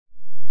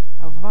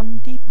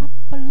avanti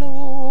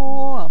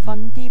papalo,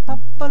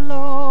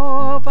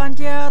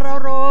 bandiera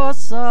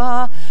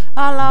rossa,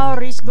 alla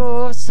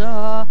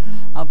riscossa,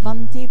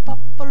 avanti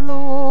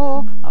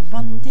papalo,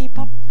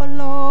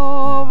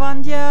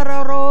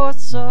 bandiera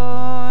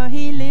rossa,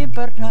 e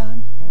libertà.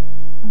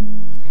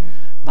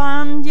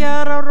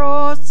 Bandiera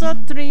rossa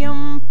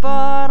trionfarà,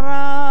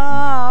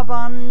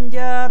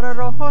 bandiera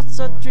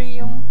rossa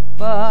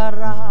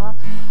trionfarà,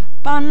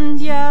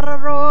 bandiera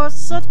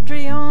rossa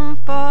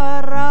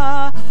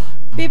trionfarà,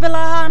 viva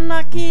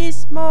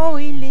l'anarchismo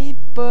e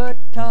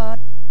libertà.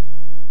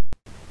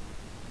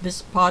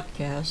 This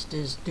podcast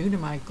is due to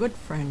my good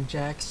friend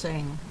Jack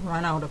saying,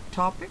 "Run out of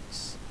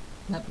topics?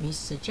 Let me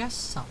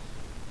suggest some."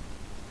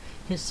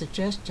 His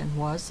suggestion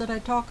was that I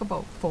talk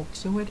about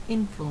folks who had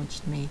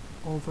influenced me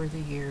over the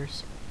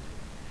years.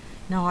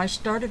 Now, I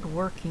started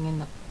working in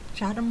the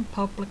Chatham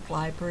Public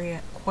Library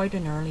at quite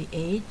an early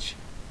age,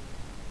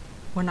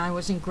 when I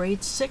was in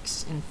grade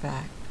 6, in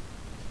fact.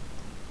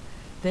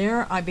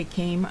 There I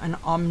became an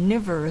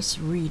omnivorous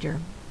reader.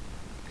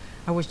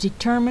 I was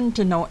determined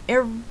to know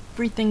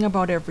everything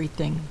about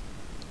everything.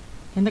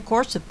 In the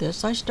course of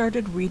this, I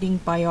started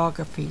reading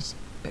biographies,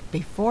 but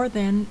before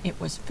then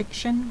it was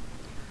fiction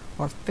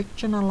or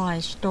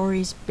fictionalized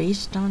stories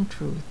based on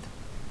truth.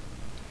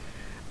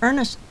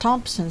 Ernest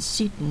Thompson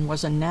Seton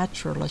was a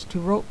naturalist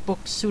who wrote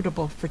books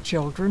suitable for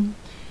children.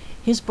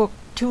 His book,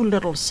 Two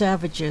Little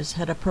Savages,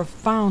 had a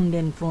profound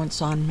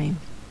influence on me.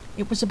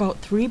 It was about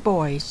 3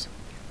 boys,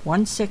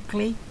 one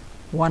sickly,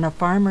 one a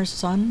farmer's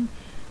son,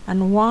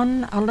 and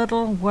one a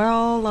little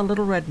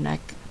redneck,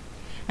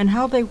 and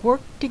how they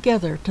worked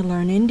together to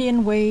learn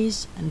Indian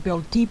ways and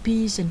build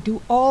teepees and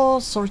do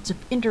all sorts of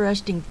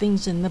interesting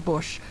things in the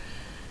bush,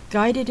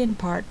 guided in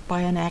part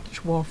by an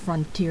actual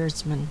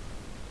frontiersman.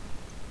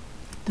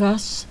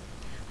 Thus,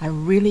 I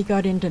really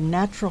got into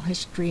natural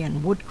history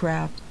and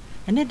woodcraft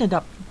and ended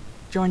up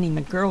joining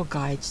the Girl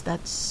Guides,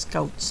 that's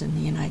Scouts in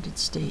the United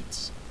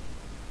States.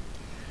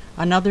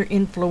 Another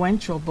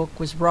influential book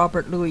was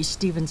Robert Louis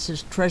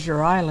Stevenson's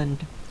Treasure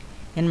Island.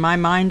 In my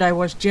mind, I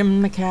was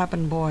Jim the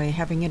cabin boy,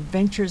 having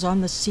adventures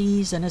on the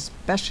seas and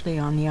especially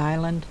on the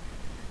island.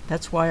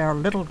 That's why our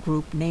little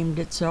group named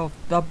itself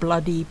the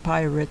Bloody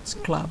Pirates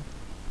Club.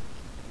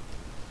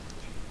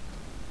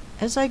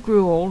 As I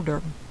grew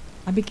older,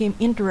 I became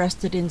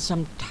interested in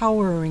some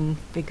towering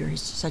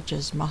figures such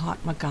as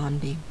Mahatma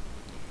Ghandi.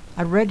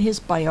 I read his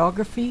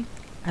biography,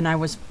 and I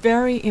was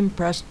very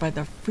impressed by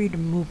the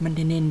freedom movement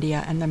in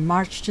India and the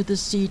march to the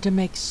sea to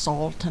make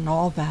salt and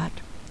all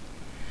that.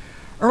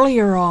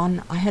 Earlier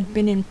on, I had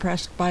been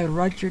impressed by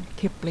Rudyard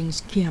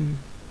Kipling's Kim.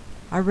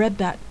 I read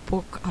that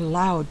book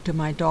aloud to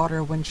my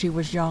daughter when she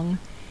was young,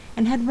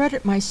 and had read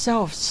it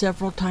myself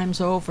several times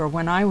over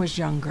when I was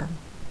younger.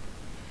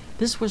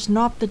 This was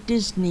not the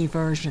Disney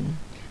version,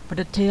 but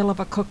a tale of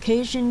a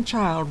Caucasian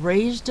child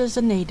raised as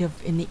a native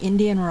in the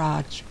Indian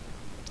Raj.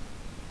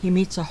 He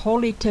meets a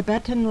holy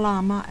Tibetan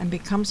Lama and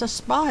becomes a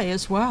spy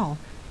as well.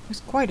 It was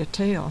quite a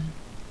tale.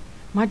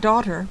 My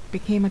daughter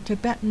became a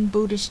Tibetan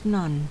Buddhist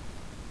nun,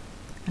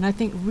 and I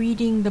think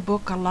reading the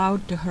book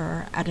aloud to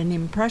her at an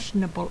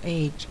impressionable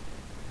age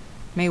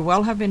may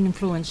well have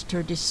influenced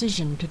her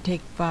decision to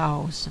take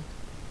vows.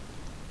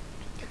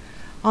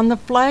 On the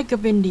flag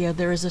of India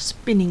there is a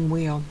spinning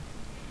wheel,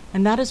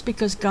 and that is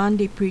because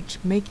Gandhi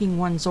preached making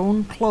one's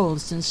own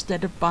clothes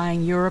instead of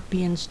buying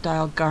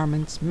European-style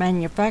garments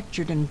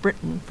manufactured in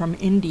Britain from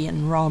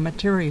Indian raw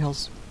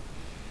materials.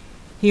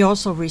 He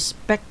also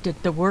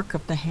respected the work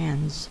of the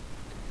hands.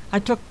 I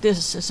took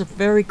this as a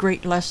very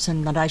great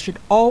lesson that I should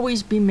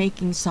always be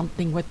making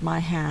something with my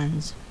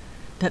hands,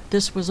 that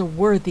this was a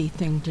worthy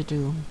thing to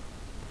do.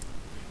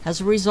 As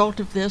a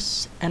result of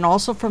this, and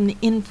also from the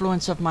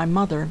influence of my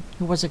mother,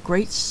 who was a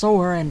great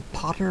sewer and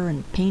potter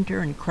and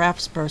painter and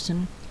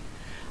craftsperson,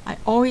 I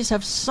always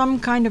have some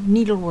kind of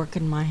needlework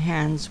in my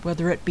hands,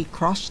 whether it be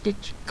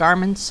cross-stitch,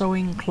 garment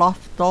sewing,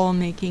 cloth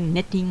doll-making,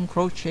 knitting,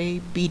 crochet,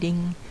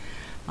 beading.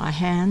 My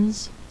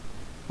hands,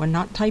 when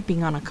not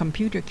typing on a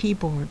computer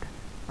keyboard,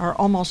 are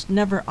almost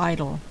never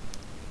idle,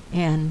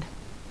 and,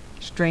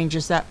 strange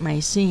as that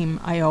may seem,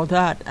 I owe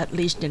that, at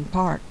least in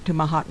part, to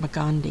Mahatma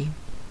Gandhi.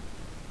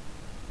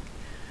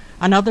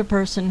 Another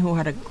person who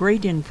had a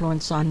great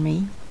influence on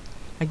me,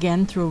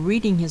 again through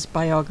reading his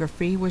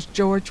biography, was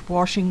George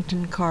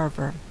Washington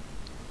Carver.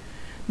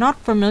 Not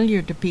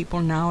familiar to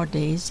people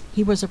nowadays,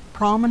 he was a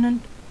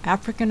prominent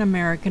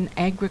African-American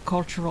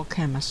agricultural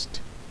chemist.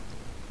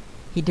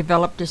 He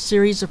developed a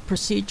series of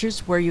procedures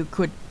where you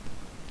could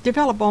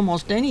develop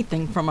almost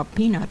anything from a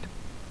peanut.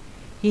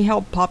 He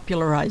helped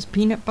popularize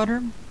peanut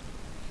butter.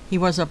 He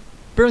was a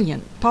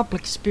brilliant,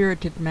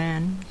 public-spirited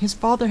man. His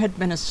father had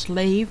been a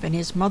slave, and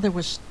his mother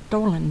was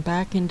stolen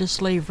back into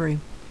slavery,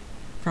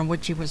 from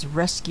which he was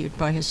rescued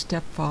by his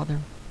stepfather.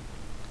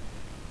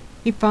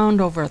 He found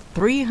over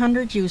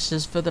 300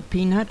 uses for the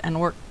peanut and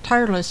worked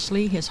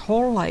tirelessly his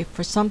whole life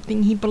for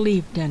something he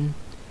believed in,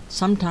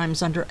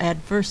 sometimes under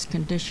adverse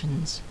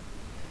conditions.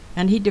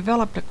 And he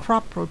developed a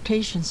crop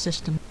rotation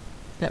system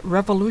that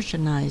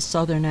revolutionized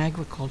southern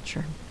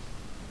agriculture.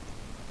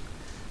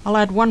 I'll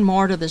add one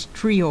more to this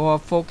trio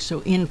of folks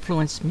who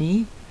influenced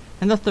me,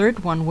 and the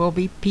third one will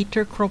be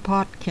Peter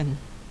Kropotkin.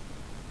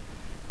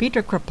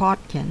 Peter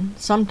Kropotkin,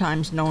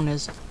 sometimes known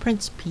as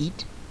Prince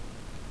Pete,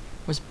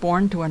 was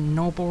born to a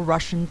noble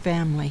Russian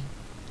family.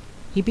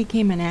 He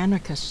became an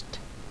anarchist.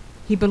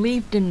 He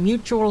believed in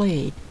mutual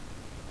aid,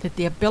 that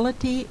the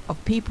ability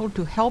of people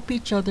to help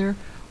each other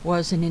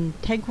was an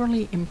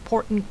integrally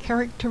important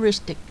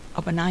characteristic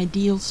of an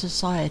ideal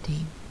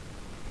society.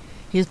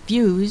 His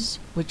views,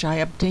 which I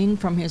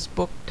obtained from his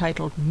book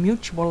titled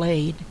Mutual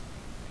Aid,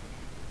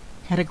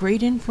 had a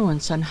great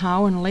influence on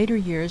how in later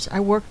years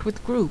I worked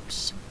with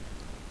groups.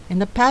 In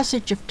the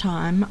passage of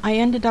time, I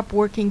ended up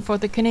working for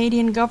the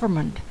Canadian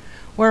government,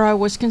 where I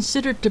was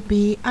considered to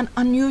be an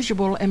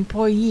unusual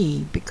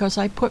employee because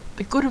I put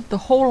the good of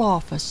the whole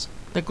office,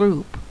 the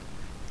group,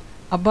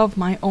 above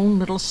my own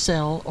little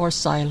cell or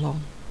silo.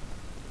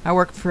 I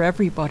worked for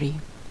everybody,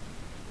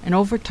 and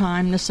over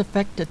time this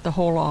affected the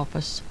whole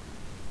office,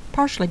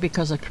 partially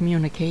because of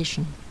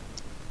communication.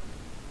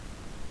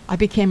 I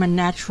became a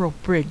natural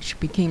bridge,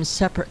 became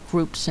separate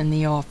groups in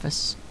the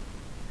office.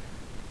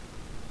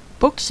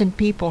 Books and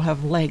people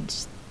have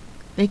legs.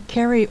 They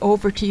carry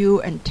over to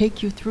you and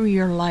take you through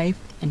your life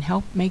and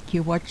help make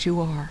you what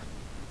you are.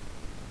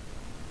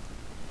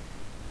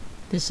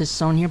 This is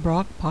Sonia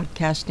Brock,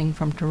 podcasting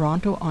from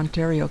Toronto,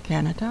 Ontario,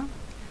 Canada.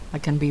 I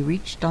can be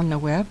reached on the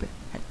web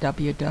at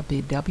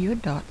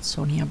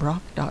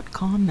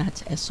www.soniabrock.com.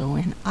 That's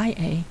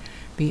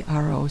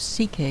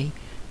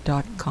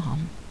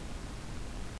SoniaBrock.com.